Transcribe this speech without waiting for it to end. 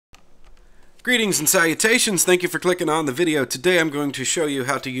Greetings and salutations. Thank you for clicking on the video. Today I'm going to show you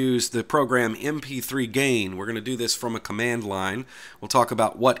how to use the program MP3Gain. We're going to do this from a command line. We'll talk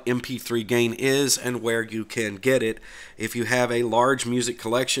about what MP3Gain is and where you can get it. If you have a large music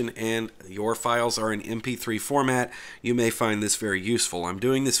collection and your files are in MP3 format, you may find this very useful. I'm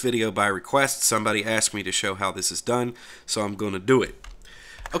doing this video by request. Somebody asked me to show how this is done, so I'm going to do it.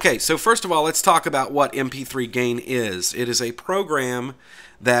 Okay, so first of all, let's talk about what MP3Gain is. It is a program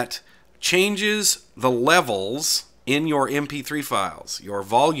that changes the levels in your MP3 files, your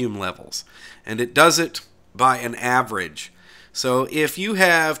volume levels, and it does it by an average. So if you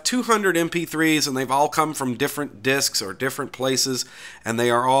have 200 MP3s and they've all come from different discs or different places and they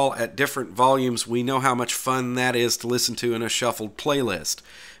are all at different volumes, we know how much fun that is to listen to in a shuffled playlist,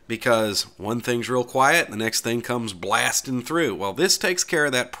 because one thing's real quiet, the next thing comes blasting through. Well, this takes care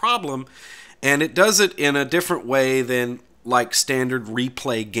of that problem, and it does it in a different way than like standard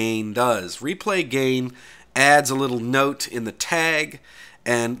replay gain does. Replay gain adds a little note in the tag,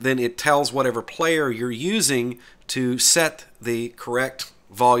 and then it tells whatever player you're using to set the correct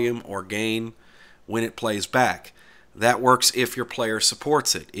volume or gain when it plays back. That works if your player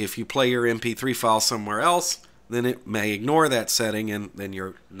supports it. If you play your MP3 file somewhere else, then it may ignore that setting, and then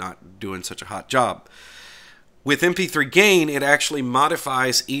you're not doing such a hot job. With MP3Gain, it actually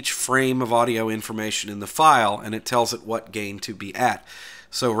modifies each frame of audio information in the file, and it tells it what gain to be at.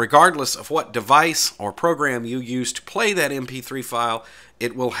 So regardless of what device or program you use to play that MP3 file,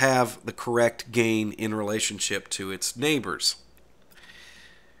 it will have the correct gain in relationship to its neighbors.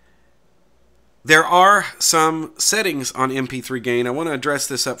 There are some settings on MP3Gain. I want to address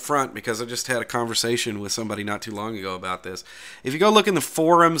this up front because I just had a conversation with somebody not too long ago about this. If you go look in the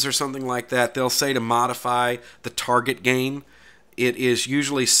forums or something like that, they'll say to modify the target gain. It is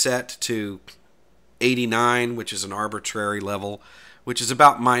usually set to 89, which is an arbitrary level, which is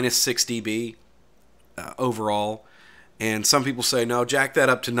about minus 6 dB overall. And some people say, no, jack that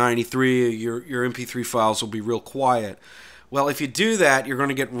up to 93, your MP3 files will be real quiet. Well, if you do that, you're going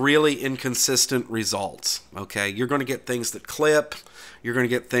to get really inconsistent results, okay? You're going to get things that clip. You're going to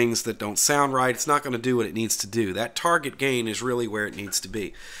get things that don't sound right. It's not going to do what it needs to do. That target gain is really where it needs to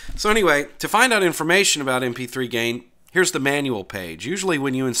be. So anyway, to find out information about MP3Gain, here's the manual page. Usually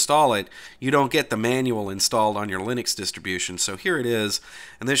when you install it, you don't get the manual installed on your Linux distribution. So here it is,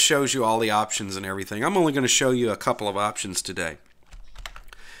 and this shows you all the options and everything. I'm only going to show you a couple of options today.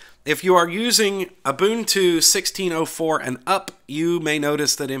 If you are using Ubuntu 16.04 and up, you may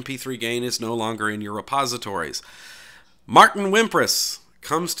notice that MP3Gain is no longer in your repositories. Martin Wimpress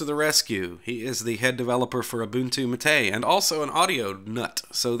comes to the rescue. He is the head developer for Ubuntu Mate and also an audio nut.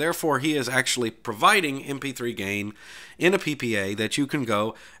 So therefore, he is actually providing MP3Gain in a PPA that you can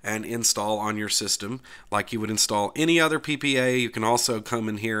go and install on your system like you would install any other PPA. You can also come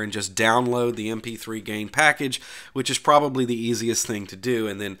in here and just download the MP3Gain package, which is probably the easiest thing to do,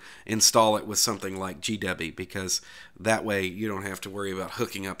 and then install it with something like GW, because that way you don't have to worry about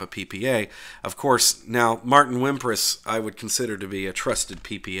hooking up a PPA. Of course, now Martin Wimpress I would consider to be a trusted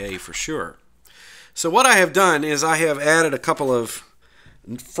PPA for sure. So what I have done is I have added a couple of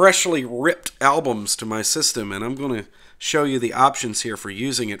freshly ripped albums to my system, and I'm going to show you the options here for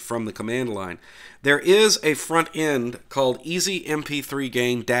using it from the command line. There is a front end called Easy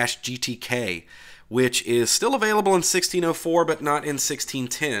MP3Gain-GTK, which is still available in 16.04 but not in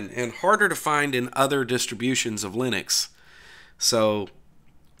 16.10, and harder to find in other distributions of Linux. So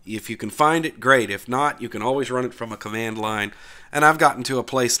if you can find it, great. If not, you can always run it from a command line, and I've gotten to a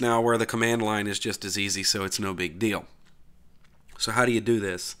place now where the command line is just as easy, so it's no big deal. So how do you do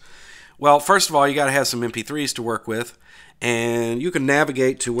this? Well, first of all, you got to have some MP3s to work with, and you can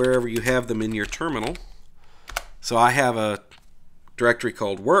navigate to wherever you have them in your terminal. So I have a directory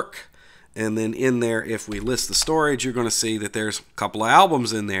called Work, and then in there, if we list the storage, you're going to see that there's a couple of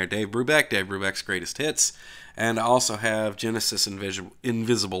albums in there. Dave Brubeck's Greatest Hits, and I also have Genesis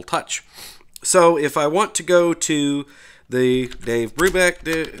Invisible Touch. So if I want to go to the Dave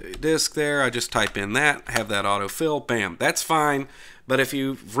Brubeck disc there, I just type in that, have that autofill, bam, that's fine. But if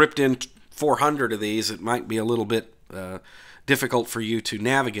you've ripped in 400 of these, it might be a little bit difficult for you to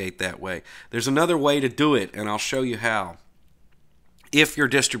navigate that way. There's another way to do it, and I'll show you how. If your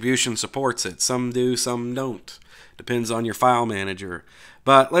distribution supports it. Some do, some don't. Depends on your file manager.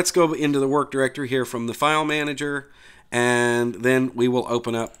 But let's go into the work directory here from the file manager, and then we will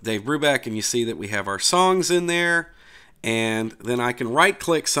open up Dave Brubeck, and you see that we have our songs in there. And then I can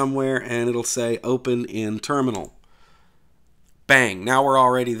right-click somewhere, and it'll say Open in Terminal. Bang, now we're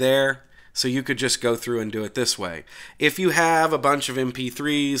already there. So you could just go through and do it this way. If you have a bunch of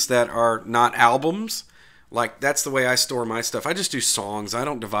MP3s that are not albums, like that's the way I store my stuff. I just do songs. I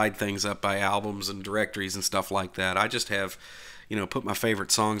don't divide things up by albums and directories and stuff like that. I just have, put my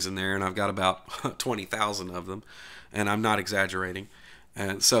favorite songs in there, and I've got about 20,000 of them, and I'm not exaggerating.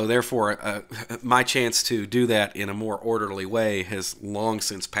 And so therefore, my chance to do that in a more orderly way has long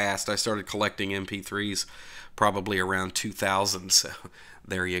since passed. I started collecting MP3s probably around 2000, so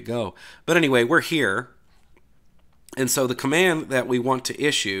there you go. But anyway, we're here. And so the command that we want to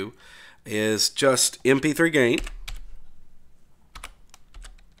issue is just MP3Gain.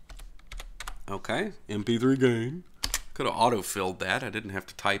 Okay, MP3Gain. Could have auto-filled that. I didn't have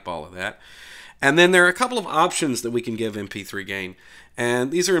to type all of that. And then there are a couple of options that we can give MP3Gain.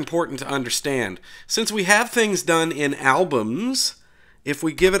 And these are important to understand. Since we have things done in albums, if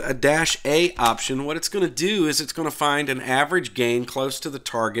we give it a -A option, what it's going to do is it's going to find an average gain close to the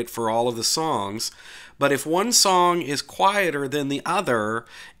target for all of the songs. But if one song is quieter than the other,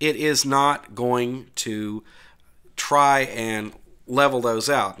 it is not going to try and level those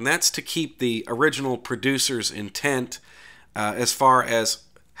out. And that's to keep the original producer's intent as far as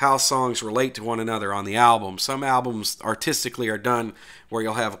how songs relate to one another on the album. Some albums artistically are done where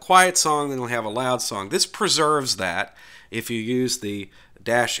you'll have a quiet song, then you'll have a loud song. This preserves that if you use the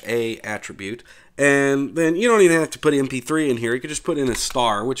 -A attribute. And then you don't even have to put MP3 in here. You could just put in a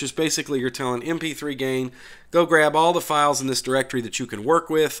star, which is basically you're telling MP3Gain, go grab all the files in this directory that you can work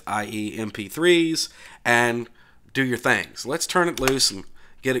with, i.e. MP3s, and do your things. Let's turn it loose and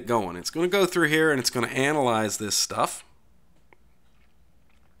get it going. It's going to go through here and it's going to analyze this stuff.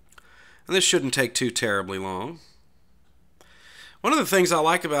 And this shouldn't take too terribly long. One of the things I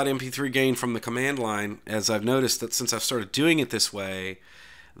like about MP3Gain from the command line, as I've noticed that since I've started doing it this way,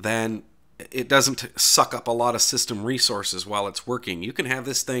 then it doesn't suck up a lot of system resources while it's working. You can have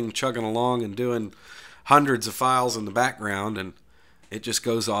this thing chugging along and doing hundreds of files in the background, and it just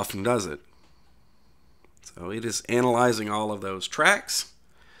goes off and does it. So it is analyzing all of those tracks,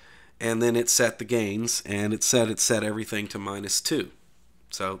 and then it set the gains, and it set everything to -2.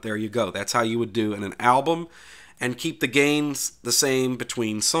 So there you go. That's how you would do in an album and keep the gains the same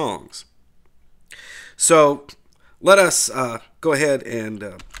between songs. So let us go ahead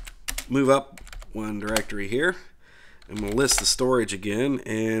and move up one directory here. I'm going to list the storage again,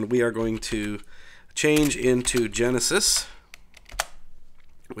 and we are going to change into Genesis,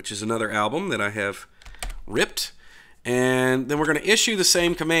 which is another album that I have ripped. And then we're going to issue the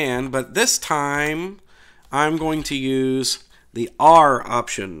same command, but this time I'm going to use the R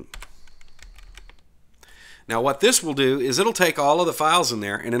option. Now what this will do is it'll take all of the files in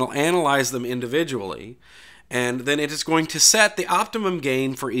there and it'll analyze them individually, and then it is going to set the optimum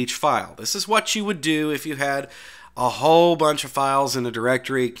gain for each file. This is what you would do if you had a whole bunch of files in a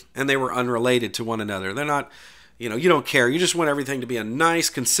directory and they were unrelated to one another. They're not, you don't care. You just want everything to be a nice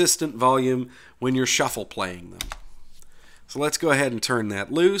consistent volume when you're shuffle playing them. So let's go ahead and turn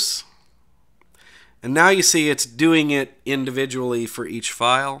that loose. And now you see it's doing it individually for each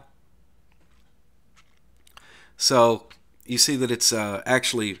file. So you see that it's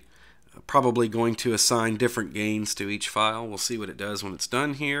actually probably going to assign different gains to each file. We'll see what it does when it's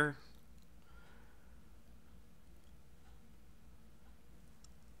done here.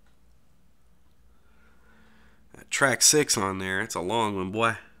 Track 6 on there. It's a long one,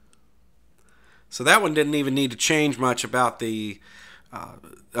 boy. So that one didn't even need to change much about the...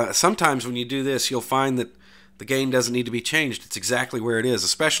 sometimes when you do this, you'll find that the gain doesn't need to be changed. It's exactly where it is,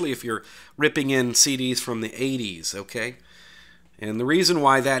 especially if you're ripping in CDs from the 80s, okay? And the reason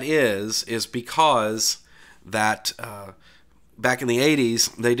why that is because that back in the 80s,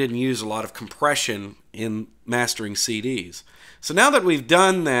 they didn't use a lot of compression in mastering CDs. So now that we've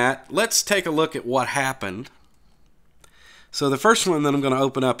done that, let's take a look at what happened. So the first one that I'm going to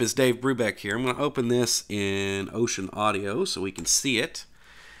open up is Dave Brubeck here. I'm going to open this in Ocean Audio so we can see it.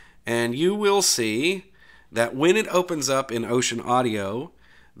 And you will see that when it opens up in Ocean Audio,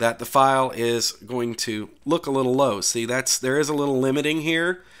 that the file is going to look a little low. See, there is a little limiting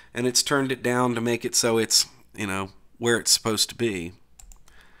here, and it's turned it down to make it so it's, where it's supposed to be.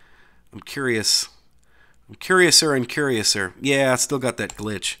 I'm curiouser and curiouser. Yeah, I still got that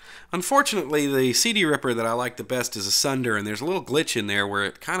glitch. Unfortunately, the CD ripper that I like the best is Asunder, and there's a little glitch in there where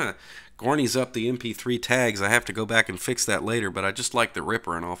it kind of gornies up the MP3 tags. I have to go back and fix that later, but I just like the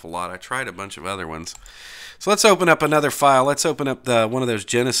ripper an awful lot. I tried a bunch of other ones. So let's open up another file. Let's open up one of those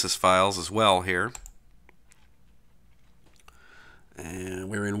Genesis files as well here. And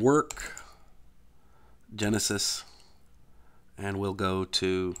we're in Work, Genesis, and we'll go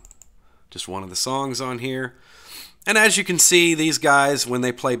to just one of the songs on here. And as you can see, these guys, when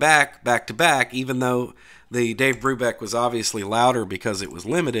they play back to back, even though the Dave Brubeck was obviously louder because it was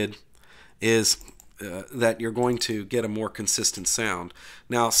limited, is that you're going to get a more consistent sound.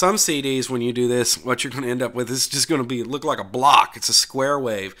 Now, some CDs, when you do this, what you're going to end up with is just going to look like a block. It's a square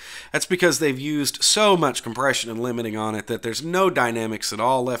wave. That's because they've used so much compression and limiting on it that there's no dynamics at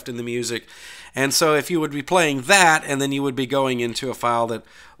all left in the music. And so if you would be playing that and then you would be going into a file that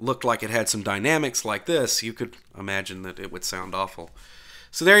looked like it had some dynamics like this, you could imagine that it would sound awful.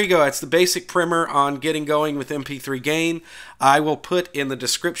 So there you go. It's the basic primer on getting going with MP3Gain. I will put in the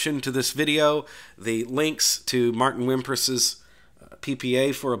description to this video the links to Martin Wimpress's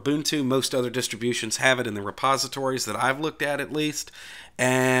PPA for Ubuntu. Most other distributions have it in the repositories that I've looked at least.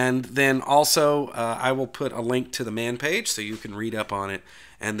 And then also I will put a link to the man page so you can read up on it.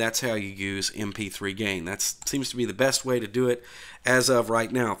 And that's how you use MP3Gain. That seems to be the best way to do it as of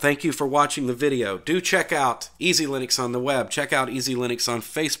right now. Thank you for watching the video. Do check out Easy Linux on the web. Check out Easy Linux on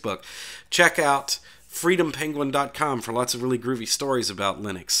Facebook. Check out freedompenguin.com for lots of really groovy stories about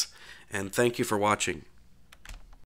Linux. And thank you for watching.